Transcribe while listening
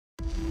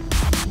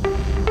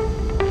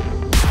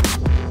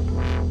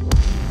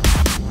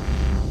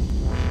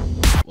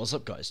What's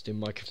up guys, it's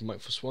Mike from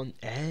MikeForceOne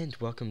and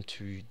welcome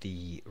to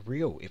the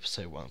real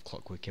episode 1 of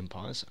Clockwork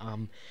Empires.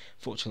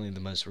 Fortunately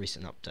the most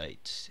recent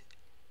update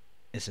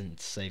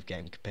isn't save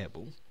game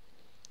compatible,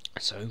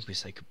 so we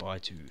say goodbye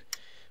to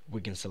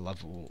Wiggins the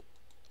Level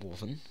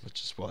Wolven,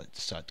 which is what I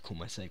decided to call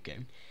my save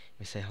game.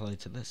 We say hello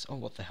to this. Oh,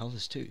 what the hell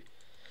is 2?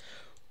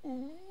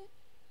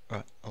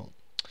 Right, oh.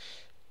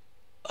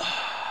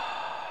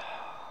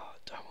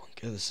 Don't want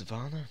to go to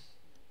Savannah.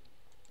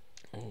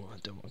 Oh, I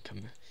don't want to come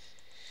here.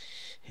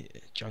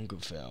 Jungle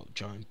fowl,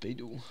 giant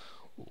beetle,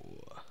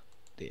 or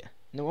there.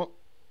 You know what?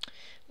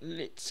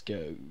 Let's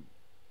go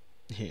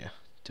here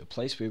to a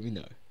place where we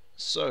know.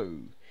 So,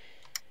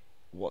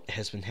 what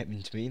has been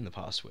happening to me in the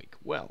past week?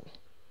 Well,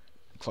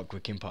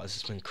 Clockwork Empires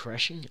has been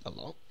crashing a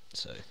lot,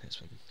 so that's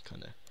been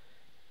kind of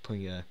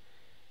putting a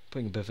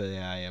bit of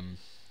a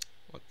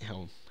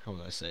how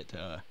would I say it?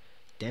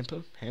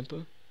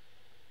 Hamper.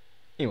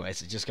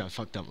 Anyways, it just kind of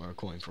fucked up my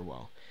recording for a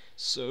while.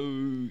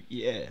 So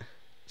yeah.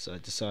 So I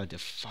decided to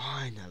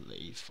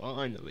finally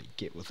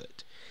get with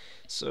it.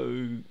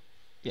 So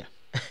yeah.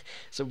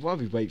 So while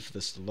we wait for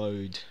this to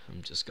load,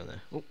 I'm just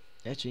gonna. Oh,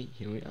 actually,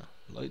 here we are.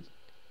 Load.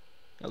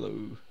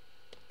 Hello.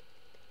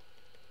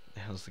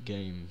 How's the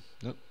game?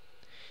 Nope.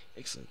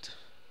 Excellent.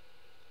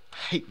 I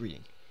hate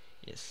reading.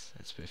 Yes,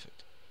 that's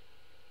perfect.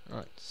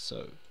 Alright,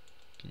 so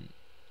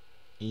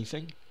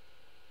anything?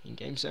 In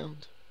game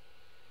sound?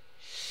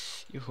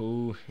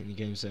 Yoo-hoo, any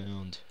game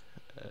sound.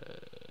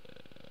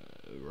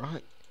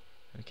 Right.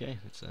 Okay,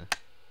 that's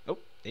oh,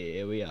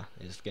 there we are.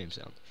 There's the game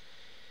sound.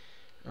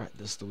 Right,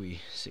 this is the wee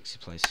sexy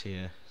place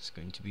here. It's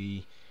going to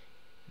be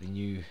the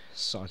new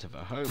site of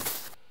our home.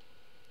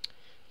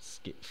 Let's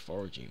get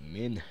foraging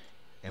men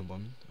and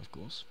women, of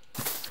course.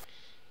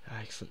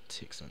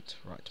 Excellent.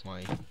 Right,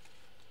 my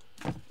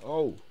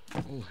oh,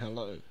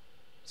 hello.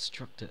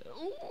 Structure.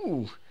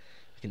 Oh,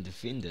 I can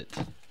defend it.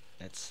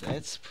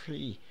 That's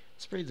pretty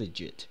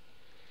legit.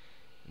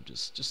 I'm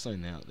just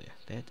throwing that out there.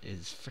 That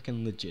is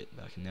freaking legit.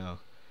 I can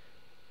now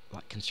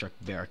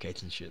construct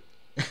barricades and shit.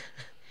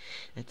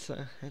 It's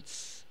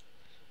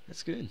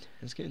good.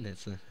 It's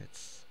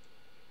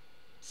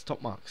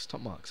top marks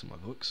in my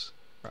books.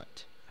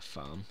 Right, a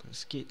farm.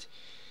 Let's get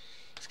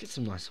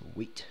some nice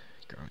wheat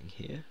growing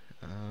here.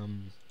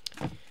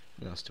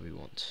 What else do we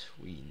want?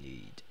 We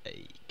need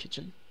a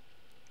kitchen.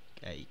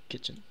 Here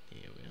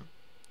we are.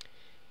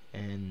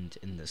 And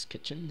in this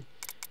kitchen,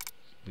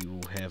 we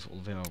will have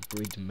all of our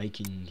bread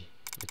making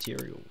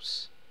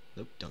materials.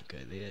 Nope, don't go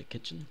there,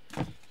 kitchen.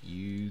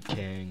 You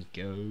can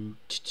go.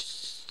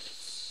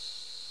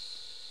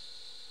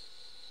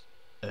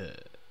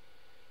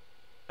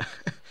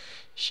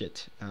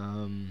 Shit.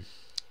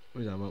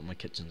 Where do I want my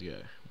kitchen to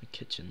go? My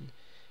kitchen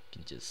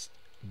can just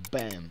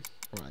bam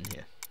right in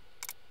here.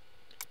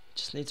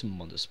 Just need some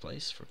modest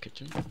place for a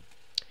kitchen.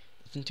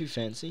 Nothing too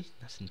fancy.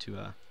 Nothing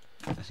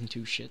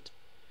too shit.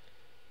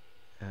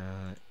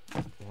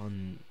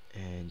 1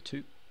 and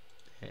 2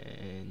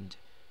 and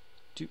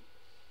 2.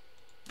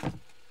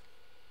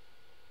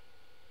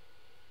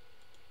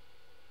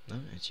 No,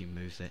 actually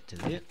move that to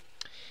there,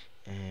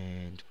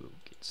 and we'll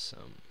get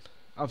some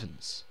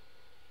ovens.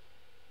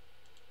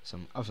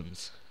 Some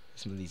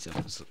of these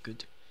ovens look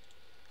good.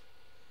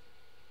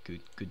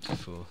 Good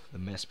for the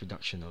mass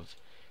production of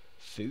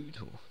food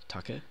or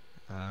tucker.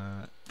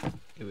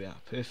 Here we are,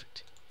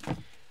 perfect.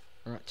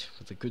 Right,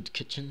 with a good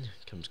kitchen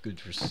comes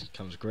great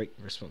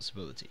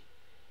responsibility,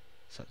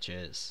 such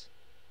as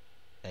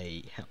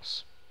a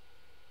house.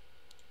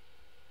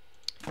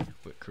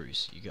 Work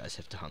crews, you guys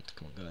have to hunt.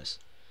 Come on, guys.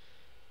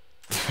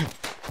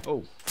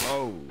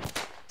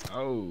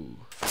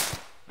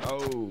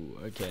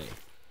 Okay.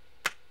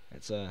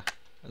 That's a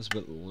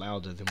bit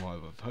louder than what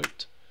I've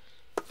hoped,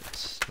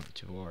 but not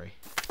to worry.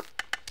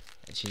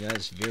 Actually, that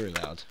is very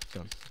loud.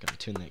 Gonna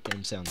turn that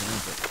game sound down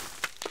a bit.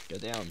 Go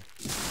down.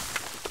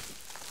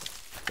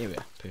 There we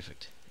are.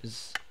 Perfect.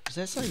 Is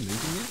that something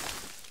moving yet?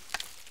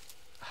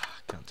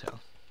 Can't tell.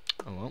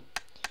 Oh well.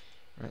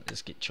 Right,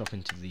 let's get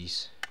chopping to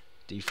these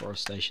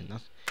deforestation.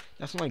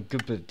 Nothing like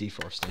good bit of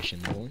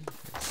deforestation mowing.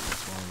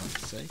 That's what I like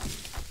to say.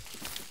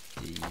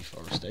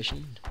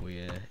 Deforestation.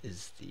 Where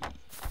is the?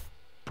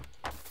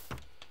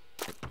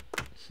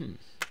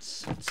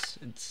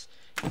 It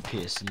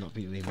appears to not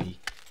be letting me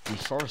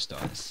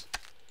deforestize.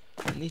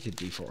 I need to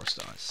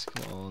deforestize.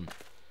 Come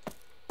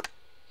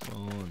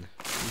on,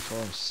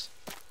 deforest.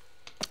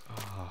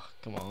 Oh,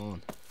 come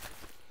on.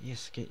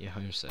 Yes, get your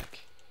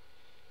homesick.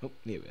 Oh,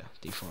 there we are.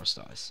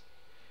 Deforestize.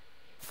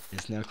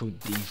 It's now called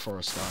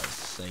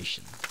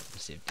deforestation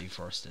instead of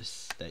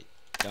deforestation.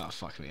 Ah,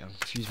 fuck me, I'm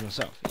confused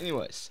myself.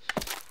 Anyways,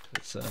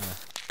 let's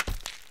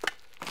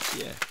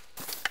yeah,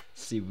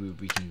 see where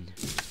we can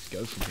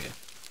go from here.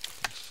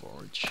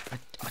 Forage. I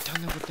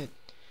don't know what that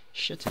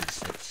shit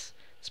is. It's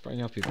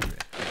spraying up everywhere.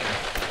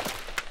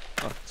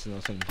 Oh, it's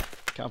another thing.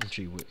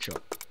 Carpentry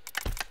workshop.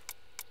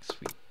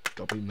 Sweet.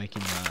 Gotta be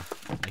making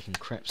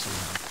crap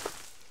somehow.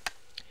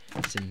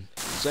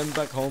 Send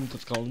back home to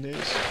the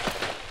colonies,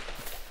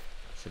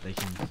 so they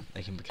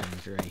can become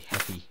very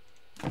happy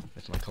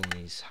with my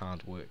colony's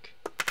hard work.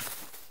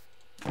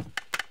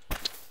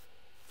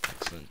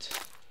 Excellent.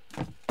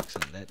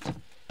 Excellent. That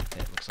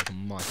looks like a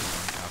mighty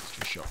fine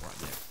carpentry shop right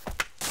there.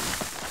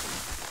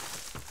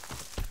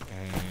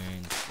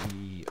 And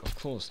we, of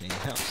course, need a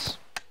house.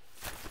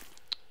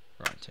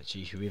 Right,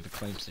 actually, whoever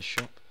claims the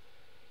shop,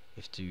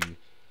 you have to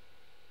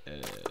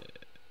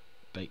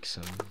bake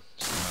some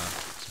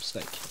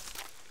steak.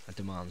 I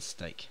demand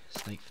steak.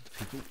 Steak for the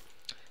people.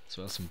 As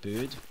well as some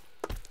bird,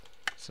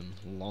 some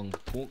long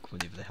pork,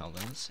 whatever the hell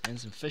that is,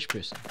 and some fish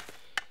person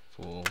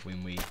for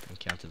when we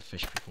encounter the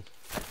fish people.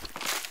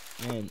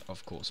 And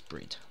of course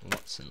bread.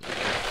 Lots and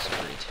lots of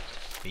bread to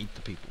feed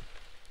the people.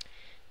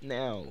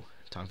 Now,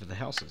 time for the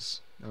houses.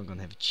 Now I'm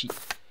gonna have a cheap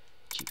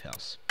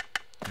house.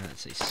 Now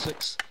let's say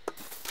 6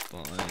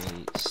 by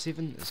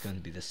 7 is going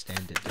to be the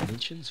standard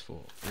dimensions for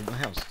all my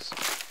houses.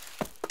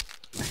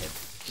 I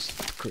have just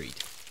agreed.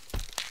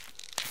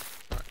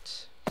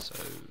 Right, so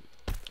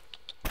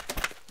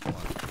 1,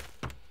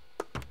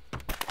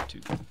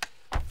 2,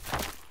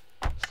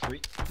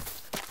 3.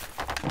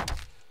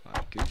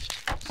 I goofed.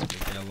 Let's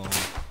move that along.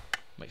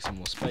 Make some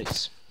more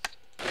space.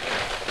 Okay,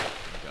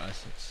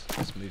 guys,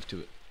 let's move to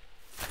it.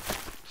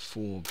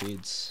 4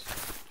 beds.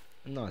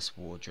 A nice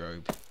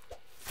wardrobe.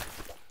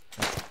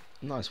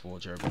 Nice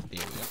wardrobe. There we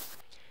go.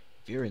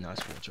 Very nice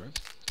wardrobe.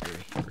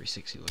 Very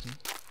sexy looking.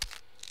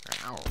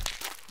 Ow.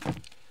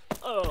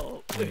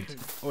 Oh. And,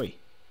 oi,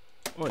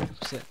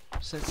 what's that?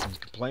 What's that? Some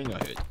complaining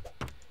I heard.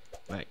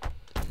 Mate,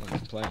 I'm not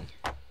complaining.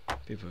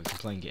 People who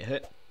complain get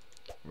hit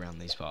around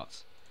these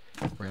parts.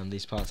 Around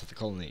these parts of the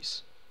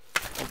colonies.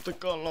 Of the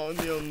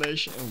colonial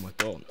nation. Oh my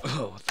god.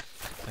 Oh, what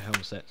the hell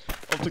was that?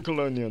 Of the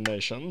colonial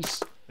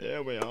nations.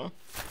 There we are.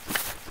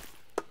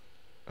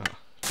 Oh,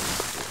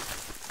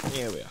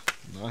 there we are.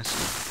 Nice.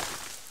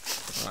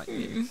 Right,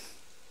 yeah.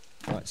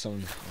 Right,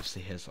 someone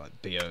obviously has like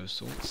BO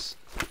sorts.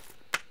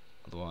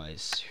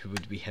 Otherwise, who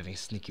would be having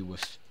sneaky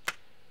whiff?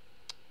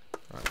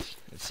 Right,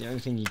 it's the only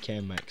thing you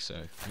can make, so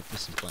make me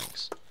some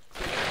planks.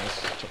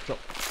 Nice. Chop, chop.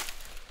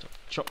 Chop,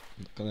 chop.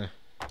 I'm not gonna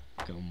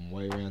go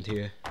way around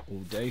here all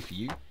day for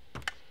you.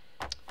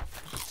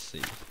 Let's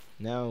see.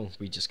 Now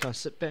we just kind of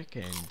sit back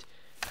and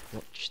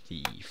watch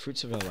the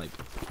fruits of our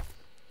labour.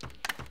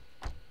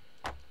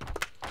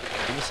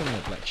 Give me some of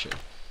that black shit.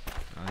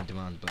 I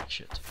demand black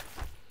shit.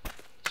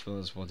 As well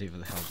as whatever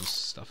the hell this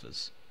stuff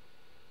is.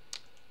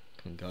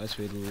 Come on guys,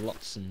 we had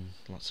lots and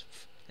lots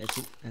of...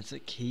 That's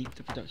it, keep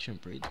the production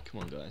of bread.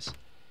 Come on guys.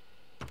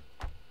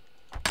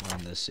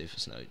 On the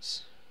surface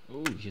nodes.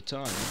 Oh, you're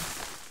tired,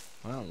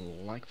 huh? I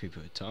don't like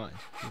people who are tired.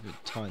 People who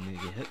are tired need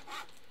to get hit.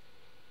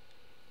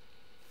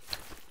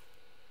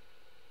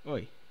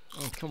 Oi.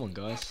 Oh, come on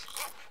guys.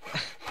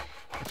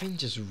 I've been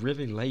just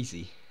really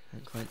lazy. I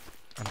don't quite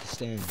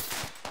understand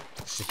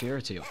the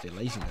severity of their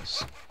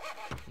laziness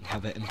and how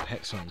that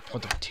impacts on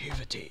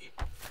productivity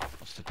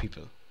of the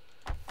people.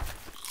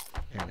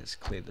 And let's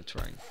clear the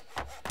terrain.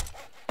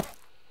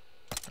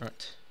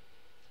 Right.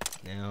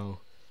 Now,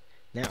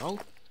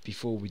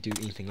 before we do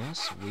anything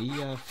else,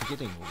 we are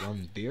forgetting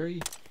one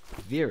very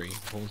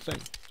important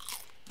thing.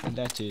 And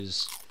that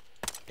is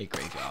a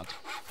graveyard.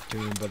 To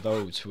remember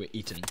those who were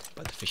eaten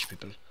by the fish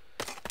people.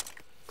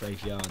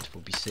 Graveyard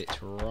will be set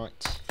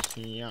right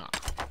here.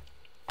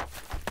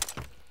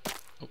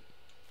 Oh,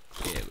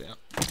 there we are.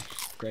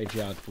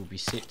 Graveyard will be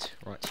set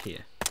right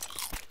here.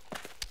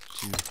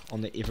 To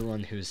honour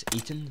everyone who is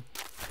eaten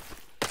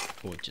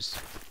or just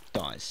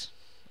dies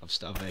of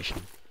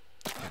starvation.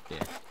 Right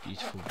there.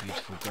 Beautiful,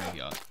 beautiful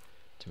graveyard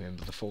to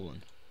remember the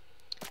fallen.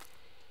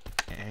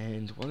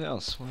 And what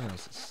else? What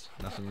else? It's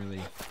nothing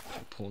really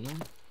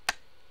important.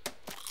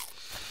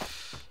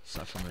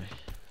 Aside from a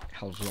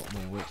hell of a lot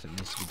more work that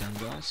needs to be done,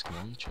 guys. Come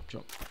on, chop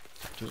chop.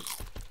 Do it.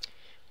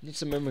 We need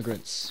some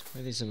immigrants.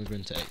 Where are these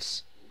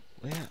immigrantes?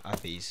 Where are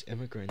these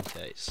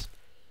immigrantes?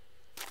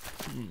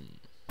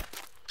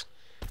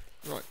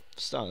 Right,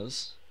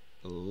 starters,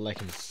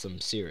 lacking some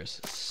serious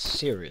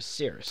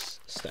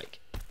steak.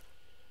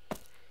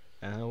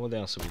 What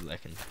else are we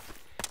lacking?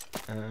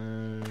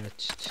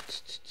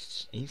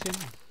 Anything?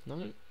 No?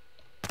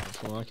 Not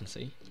from what I can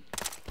see.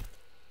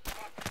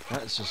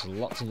 That's just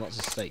lots and lots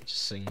of steak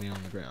just sitting there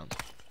on the ground.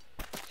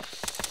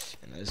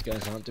 And those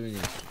guys aren't doing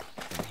anything.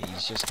 And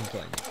he's just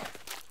complaining.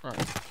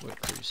 Right, work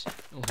crews.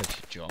 You'll have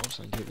your jobs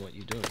and get what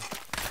you're doing.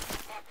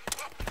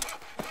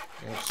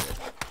 That's it.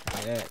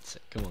 That's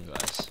it. Come on,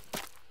 guys.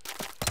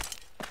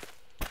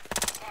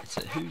 That's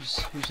it.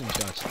 Who's in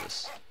charge of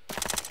this?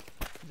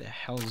 Who the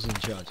hell's in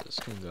charge of this?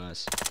 Come on,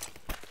 guys.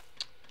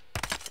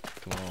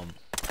 Come on.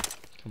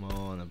 Come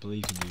on, I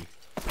believe in you.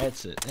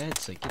 That's it.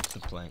 That's it. Get the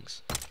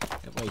planks.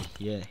 That way,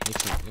 yeah,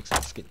 excellent.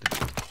 Let's get the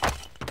bed.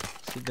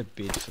 Let's get the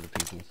bed for the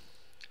people.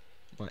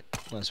 Might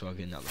as well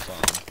get another farm.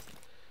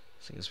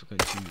 I think we're going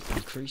to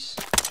increase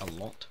a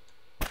lot.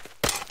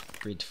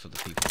 Bread for the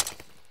people.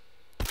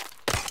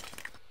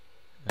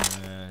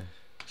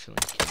 Filling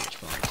cabbage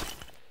farms.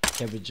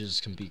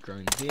 Cabbages can be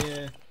grown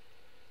there.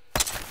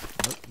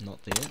 Nope,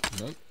 not there.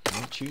 Nope,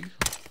 not you.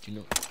 I do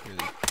not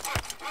really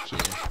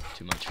care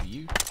too much for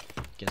you.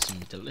 Get some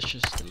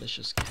delicious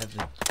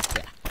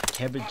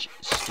cabbage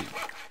stew.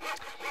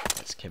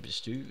 That's cabbage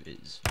stew.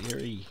 It's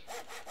very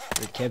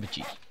Very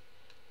cabbagey.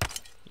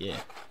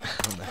 Yeah. I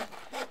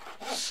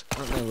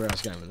don't know where I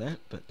was going with that,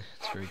 but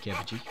it's very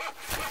cabbagey.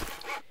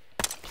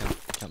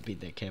 Can't beat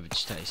that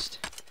cabbage taste.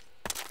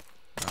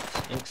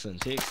 Right,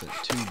 excellent, excellent.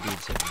 2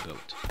 beds have been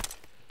built.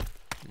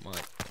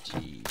 Might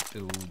actually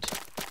build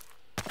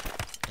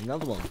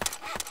another one.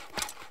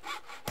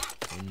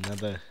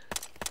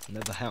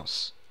 Another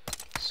house.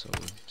 So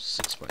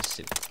 6 by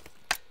 7.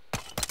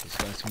 These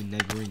guys can be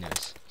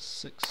neighborinos.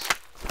 6,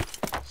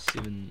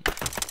 7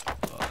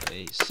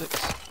 by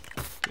 6.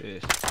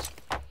 Perfect.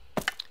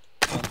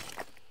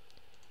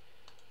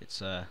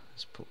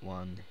 Let's put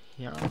one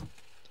here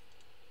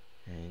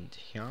and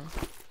here.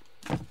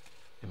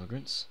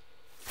 Immigrants.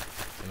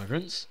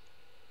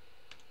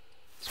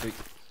 Sweet.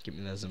 Give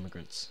me those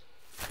immigrants.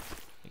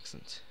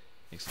 Excellent.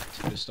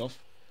 First off,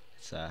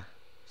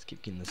 let's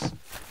keep getting this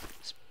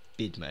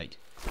bed made.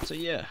 So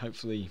yeah,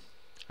 hopefully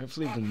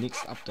the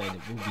next update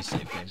it will be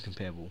save game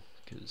compatible,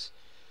 because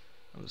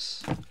I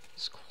was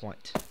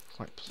quite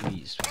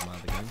pleased with my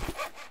other game.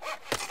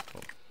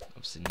 Well,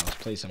 obviously not as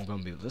pleased I'm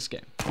gonna be with this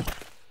game.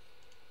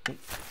 Oh,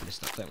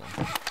 messed up that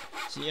one.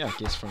 So yeah, I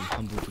guess from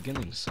humble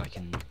beginnings I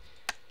can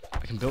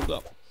build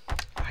up.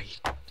 I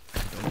can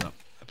build up.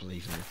 I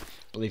believe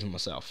in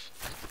myself.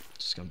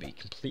 Just gonna be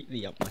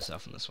completely up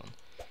myself in this one.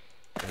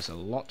 There's a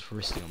lot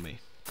resting on me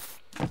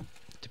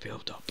to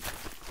build up.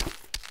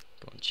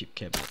 Go on, cheap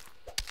cabinet.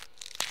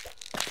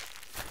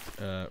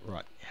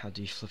 Right, how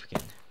do you flip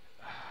again?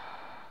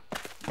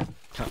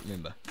 Can't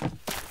remember.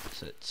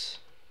 So it's...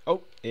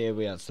 Oh, here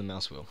we are, it's the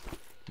mouse wheel.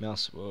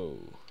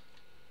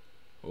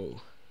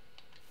 Whoa.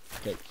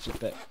 Okay,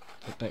 flip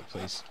back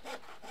please.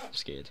 I'm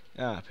scared.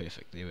 Ah,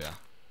 perfect, there we are.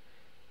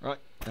 Right,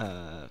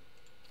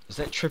 was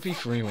that trippy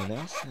for anyone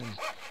else? I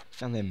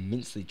found that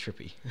immensely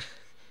trippy.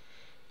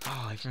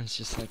 Oh, everyone's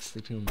just like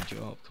sleeping on the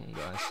job. Come on,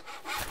 guys.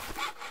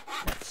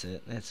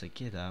 That's it,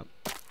 get up.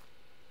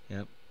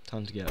 Yep,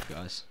 time to get up,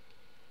 guys.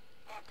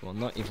 Come on,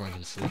 not everyone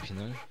can sleep, you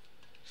know.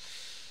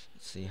 Let's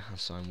see,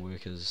 assigned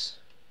workers.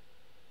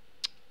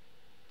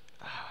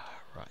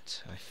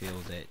 Right, I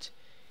feel that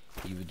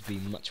you would be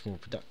much more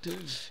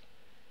productive.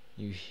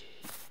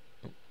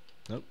 Oh,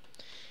 nope.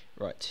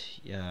 Right,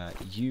 yeah,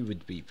 you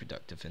would be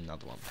productive in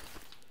another one.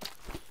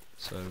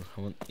 So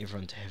I want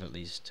everyone to have at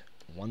least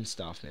 1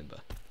 staff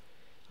member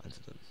under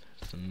them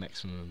for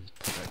maximum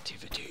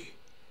productivity.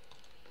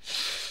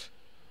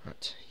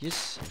 Right,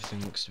 yes,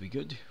 everything looks to be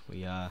good.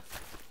 We are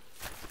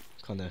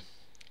kind of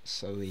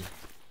slowly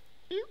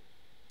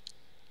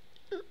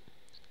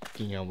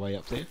getting our way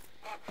up there,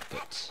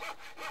 but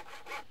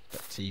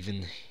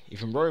even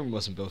Rome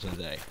wasn't built in a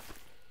day.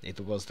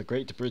 Neither was the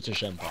Great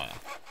British Empire,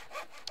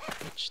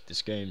 which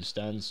this game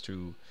stands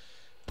to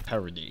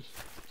parody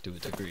to a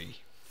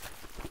degree.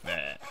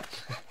 What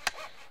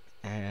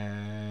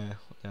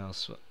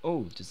else?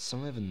 Oh, did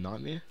someone have a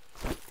nightmare?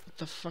 What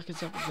the fuck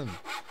is up with them?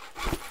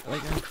 Are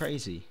they going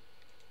crazy?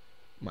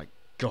 My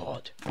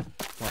god,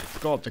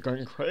 they're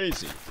going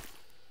crazy.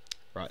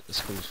 Right,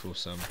 this calls for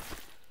some.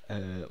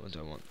 What do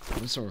I want? I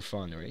want some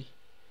refinery.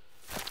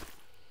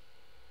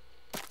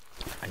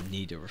 I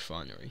need a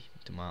refinery.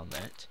 Demand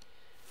that.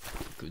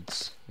 The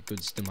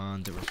goods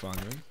demand a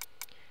refinery.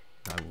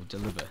 I will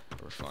deliver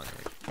a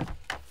refinery.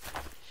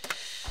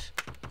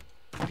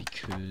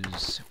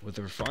 Because with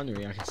the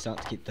refinery I can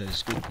start to get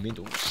those good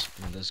metals,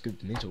 and those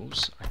good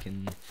metals I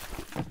can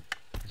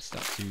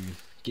start to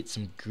get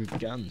some good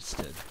guns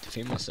to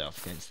defend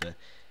myself against the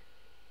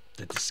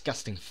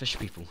disgusting fish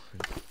people,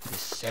 and their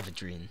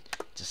savagery and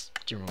just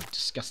general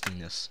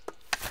disgustingness.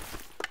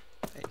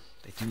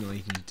 They do not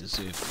even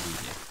deserve to be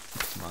here.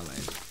 It's my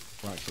land.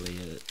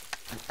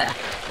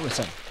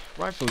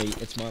 Rightfully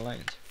it's my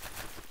land.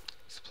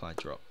 Supply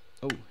drop.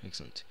 Oh,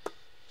 excellent.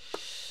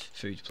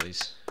 Food,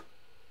 please.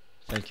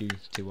 Thank you,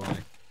 TY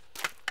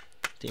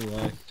for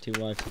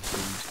the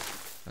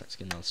food. Let's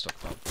get another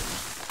stockpile.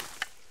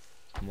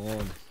 Come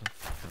on.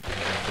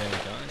 There,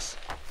 guys.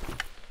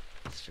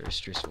 It's very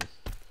stressful.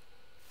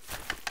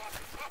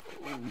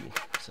 Ooh,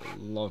 it's a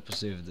lot of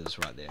preservatives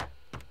right there.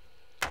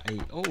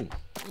 Oh,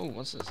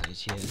 what's this?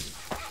 HA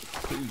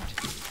food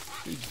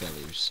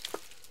values.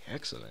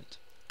 Excellent.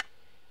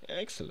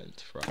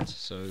 Right,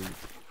 so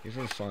we have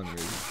a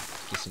refinery,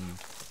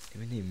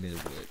 we need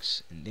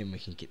metalworks, and then we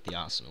can get the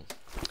arsenal.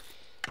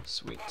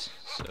 Sweet.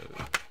 So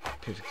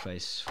perfect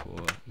place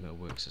for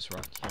metalworks is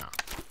right here.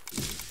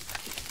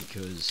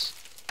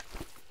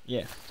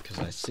 Because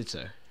I said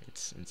so.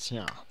 It's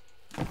here.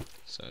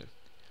 So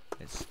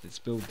let's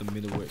build the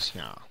metalworks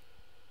here.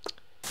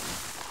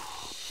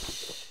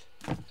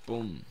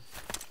 Boom.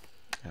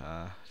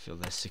 I feel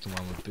that second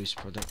one would boost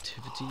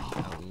productivity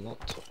a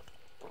lot.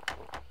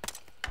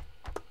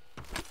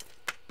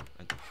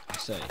 I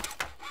say,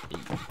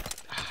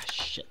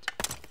 shit.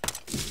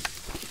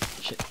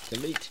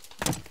 Delete.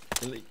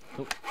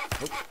 Oh,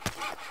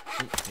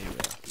 here we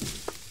are.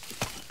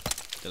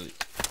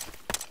 Delete.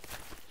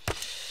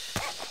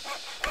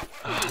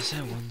 Is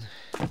there one?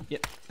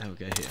 Yep, there we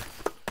go here.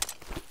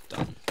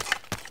 Done.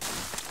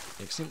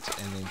 Excellent,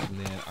 and then from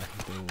there I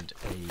can build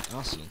a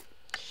arsenal.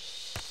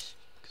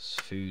 Because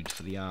Food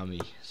for the army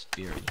is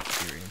very,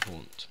 very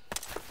important.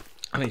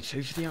 I mean,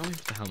 food for the army?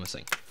 What the hell am I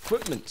saying?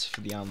 Equipment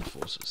for the armed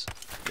forces.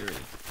 Very,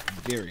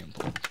 very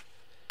important.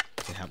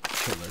 To help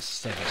kill those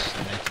savage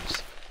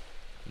natives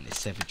and their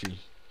savagery.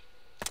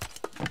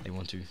 They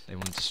want to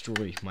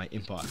destroy my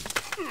empire.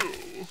 How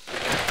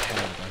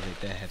would I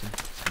let that happen?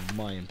 It's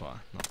my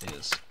empire, not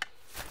theirs.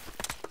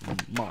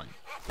 Mine.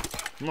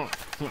 Mine.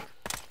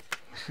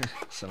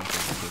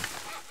 Something good.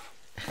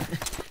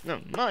 No,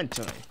 mine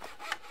turn.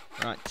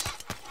 Right.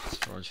 Let's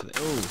forage for the.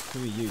 Oh,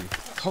 who are you?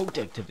 Cult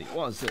activity.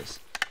 What is this?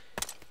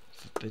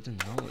 Forbidden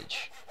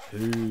knowledge.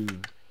 Who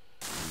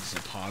is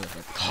a part of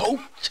a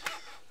cult?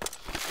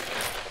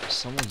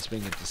 Someone's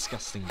being a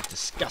disgusting,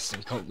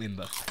 disgusting cult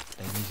member.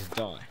 They need to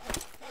die.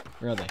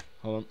 Where are they?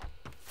 Hold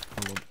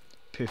on.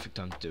 Perfect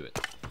time to do it.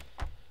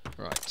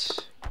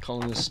 Right.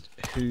 Colonist,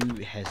 who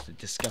has the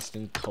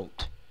disgusting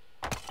cult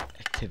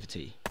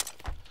activity?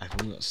 I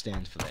will not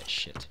stand for that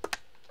shit.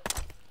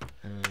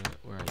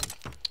 Where are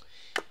you?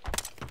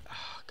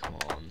 Oh, come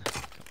on.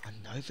 I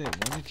know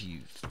that one of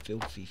you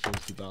filthy,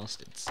 filthy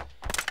bastards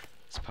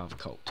is part of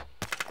a cult.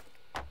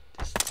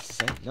 Does it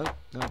say? No,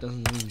 it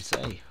doesn't even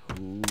say.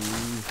 Ooh,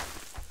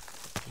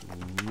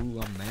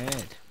 I'm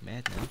mad.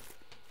 Mad now.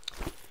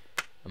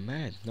 I'm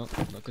mad. Not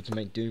good to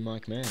make Do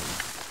Mike mad.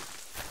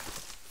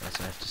 Else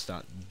I have to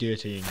start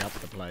dirtying up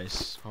the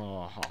place.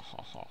 Ha ha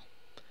ha ha.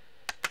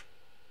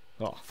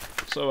 Oh,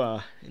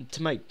 so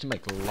to make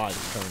light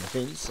of current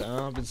events,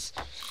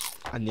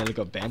 I nearly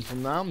got banned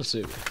from the Arma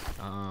server.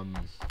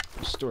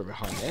 Story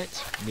behind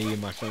that, me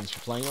and my friends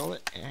were playing on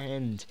it,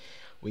 and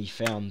we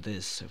found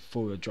this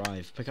 4-wheel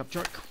drive pickup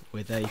truck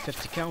with a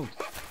 50 cal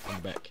on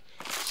the back.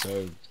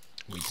 So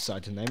we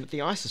decided to name it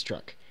the ISIS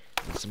truck.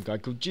 And some guy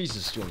called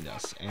Jesus joined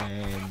us,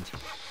 and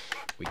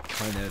we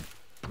kind of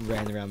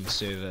ran around the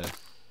server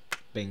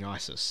being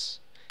ISIS.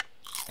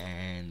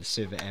 And the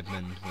server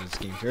admin was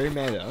getting very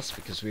mad at us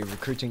because we were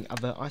recruiting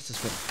other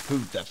ISIS men. Who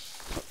the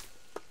fuck?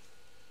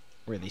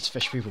 Where are these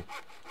fish people?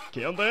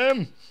 Kill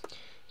them!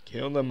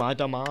 Kill them, I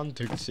demand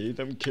to see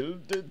them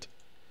killed.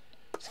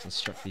 Let's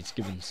construct these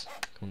gibbons.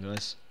 Come on,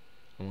 guys.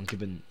 I want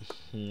gibbon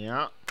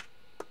here.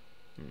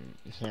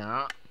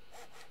 Here.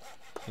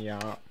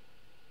 Here.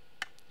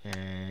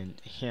 And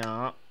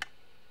here.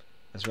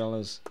 As well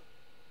as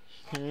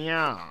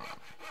here.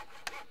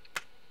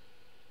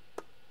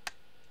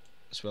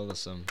 As well as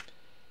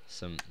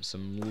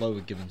some lower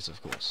gibbons,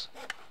 of course.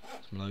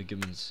 Some lower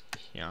gibbons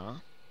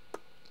here,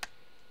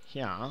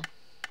 here,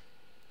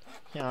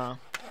 here,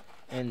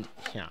 and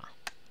here.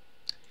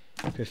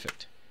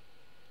 Perfect.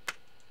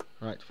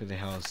 Right, where the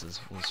hell is this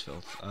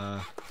filth?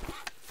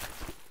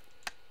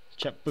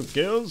 Chapbook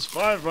kills,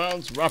 5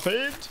 rounds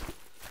rapid.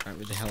 Right,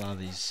 where the hell are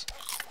these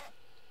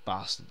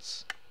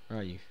bastards?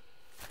 Where are you?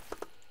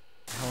 Where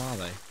the hell are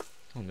they?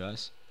 Come on,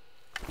 guys.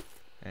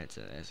 That's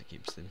a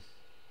keeps them.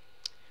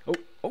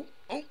 Oh,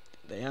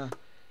 they are.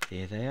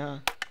 There they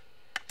are.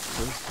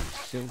 Filthy,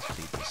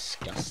 filthy,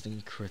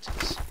 disgusting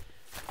critters.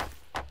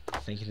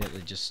 Thinking that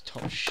they're just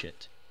top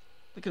shit.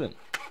 Look at them.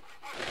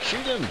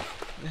 Shoot them!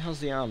 Where the hell's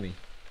the army?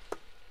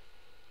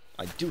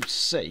 I do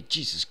say,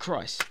 Jesus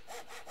Christ.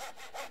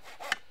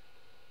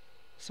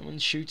 Someone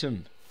shoot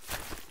him.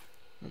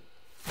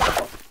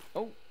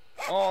 Oh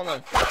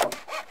no.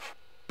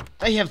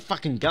 They have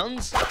fucking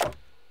guns?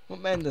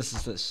 What madness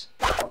is this?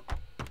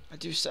 I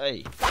do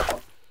say.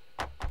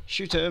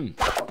 Shoot him!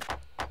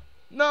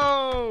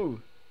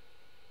 No!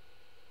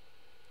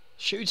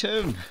 Shoot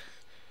him!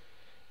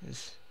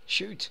 Yes.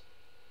 Shoot!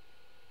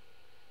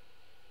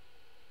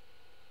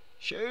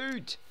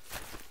 Shoot!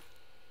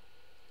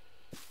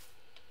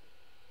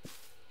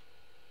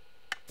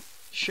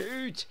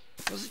 Shoot!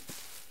 What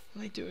are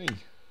they doing?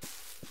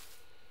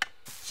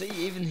 See,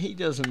 even he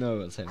doesn't know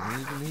what's happening.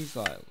 Even he's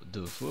like, what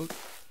the fuck?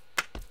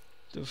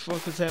 The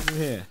fuck is happening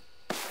here?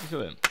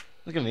 Look at him.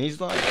 Look at him, he's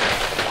like, what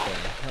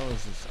the hell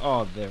is this?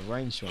 Oh, they're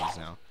ranged ones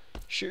now.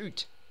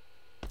 Shoot!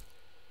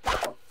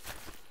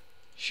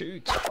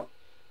 Shoot!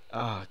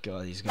 Oh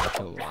god, he's gonna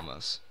kill one of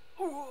us.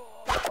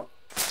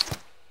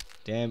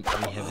 Damn,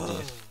 we have a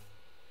death.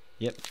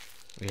 Yep,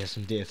 we have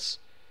some deaths.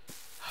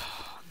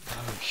 Oh,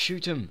 no,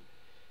 shoot him!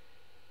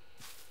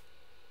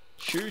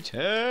 Shoot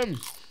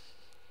him!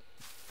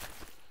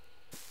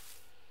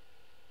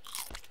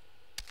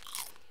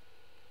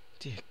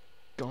 Dear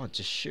god,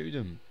 just shoot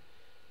him.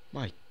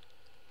 My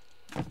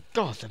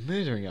god, they're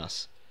murdering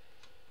us.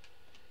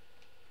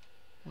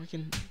 Why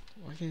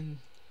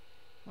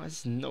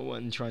is no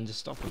one trying to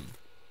stop him?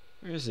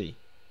 Where is he?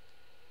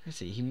 Where is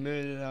he? He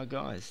murdered our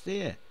guys.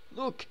 There!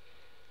 Look!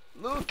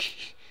 Look!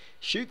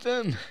 Shoot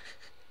them!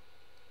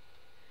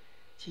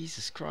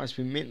 Jesus Christ,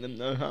 we meant them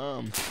no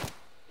harm.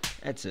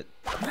 That's it.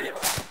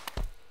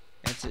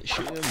 That's it,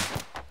 shoot them.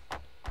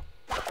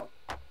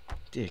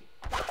 Dear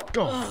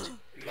God!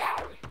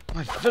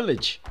 My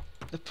village!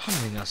 They're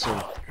pummeling us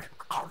all.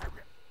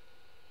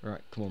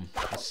 Right, come on.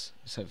 Let's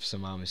have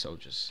some army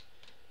soldiers.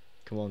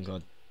 Come on,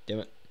 god damn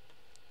it.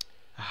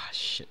 Ah,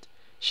 shit.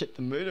 Shit,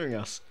 they're murdering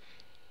us.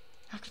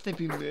 How could they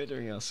be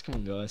murdering us? Come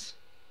on, guys.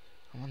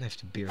 I won't have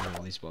to bury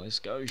all these boys.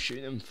 Go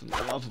shoot him for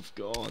the love of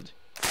God.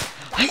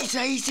 He's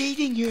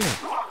eating you!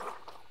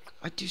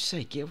 I do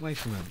say, get away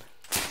from him.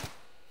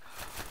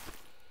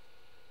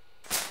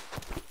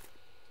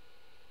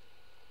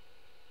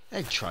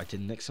 They tried to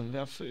nick some of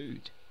our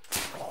food.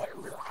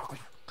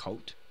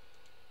 Cult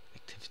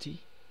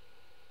activity?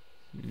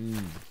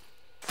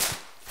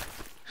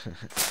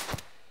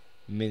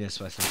 Menace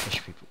by some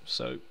fish people.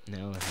 So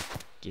now I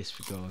guess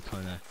we gotta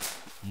kinda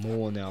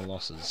mourn our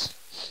losses.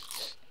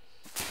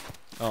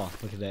 Oh,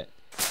 look at that.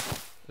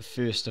 The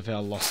first of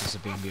our losses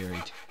have been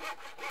buried.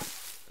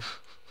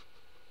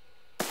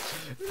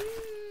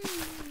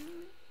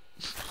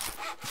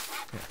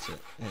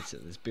 That's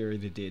it, let's bury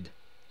the dead.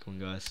 Come on,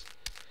 guys.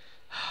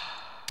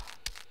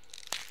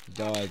 He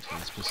died with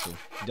his pistol.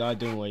 He died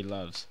doing what he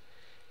loves.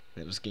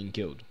 And it was getting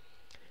killed.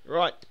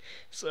 Right,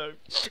 so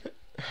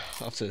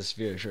after this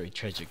very, very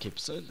tragic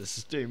episode, this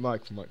is Dude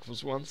Mike from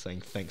MikeForceOne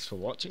saying thanks for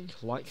watching.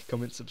 Like,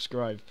 comment,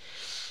 subscribe,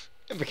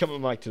 and become a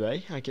Mike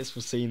today. I guess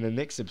we'll see you in the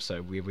next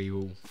episode where we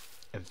will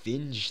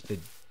avenge the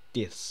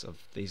deaths of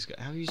these guys.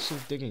 How are you still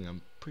digging?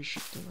 I'm pretty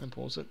sure. Didn't I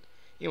pause it?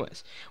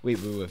 Anyways, we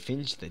will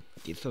avenge the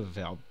death of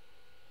our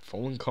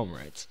fallen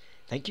comrades.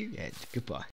 Thank you and goodbye.